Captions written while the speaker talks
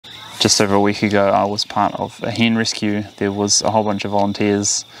just over a week ago, I was part of a hen rescue. There was a whole bunch of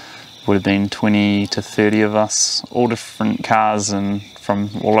volunteers, would have been 20 to 30 of us, all different cars and from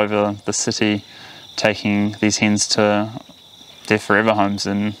all over the city, taking these hens to their forever homes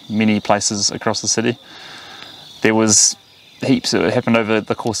in many places across the city. There was heaps. It happened over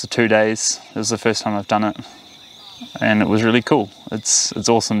the course of 2 days. It was the first time I've done it, and it was really cool. It's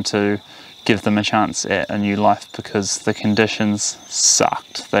awesome to give them a chance at a new life because the conditions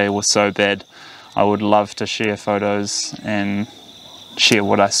sucked. They were so bad. I would love to share photos and share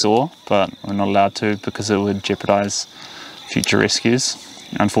what I saw, but we're not allowed to because it would jeopardize future rescues.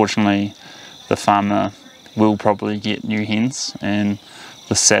 Unfortunately, the farmer will probably get new hens and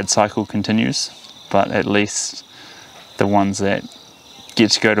the sad cycle continues, but at least the ones that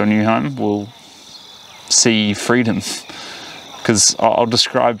get to go to a new home will see freedom. Because I'll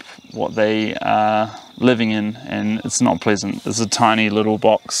describe what they are living in, and it's not pleasant. There's a tiny little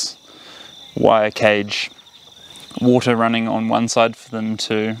box, wire cage, water running on one side for them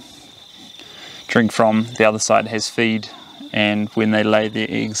to drink from, the other side has feed, and when they lay their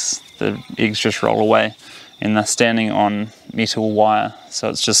eggs, the eggs just roll away, and they're standing on metal wire, so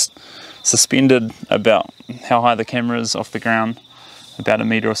it's just suspended about how high the camera is off the ground, about a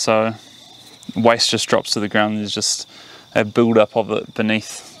metre or so. Waste just drops to the ground. There's just a build-up of it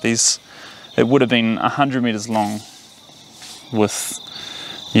beneath these. It would have been 100 metres long, with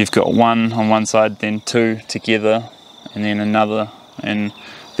you've got one on one side, then two together, and then another, and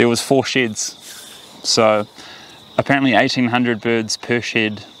there was 4 sheds. So apparently 1,800 birds per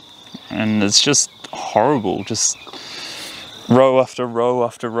shed, and it's just horrible. Just row after row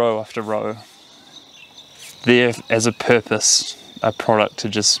after row after row. There as a purpose, a product to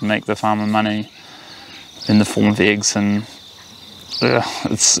just make the farmer money in the form of eggs, and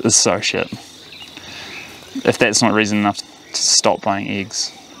it's so shit. If that's not reason enough to stop buying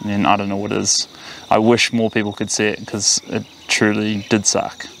eggs, then I don't know what is. I wish more people could see it because it truly did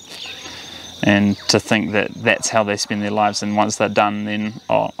suck. And to think that that's how they spend their lives, and once they're done, then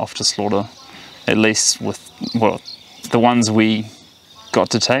off to slaughter. At least with, well, the ones we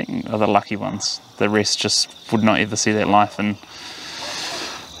got to take are the lucky ones. The rest just would not ever see that life, and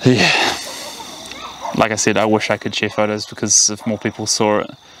yeah. Like I said, I wish I could share photos, because if more people saw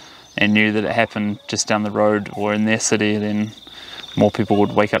it and knew that it happened just down the road or in their city, then more people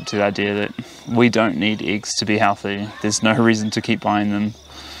would wake up to the idea that we don't need eggs to be healthy. There's no reason to keep buying them.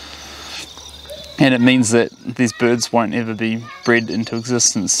 And it means that these birds won't ever be bred into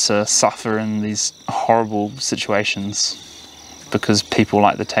existence to suffer in these horrible situations because people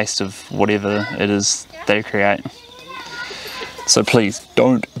like the taste of whatever it is they create. So please,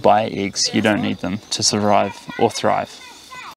 don't buy eggs. You don't need them to survive or thrive.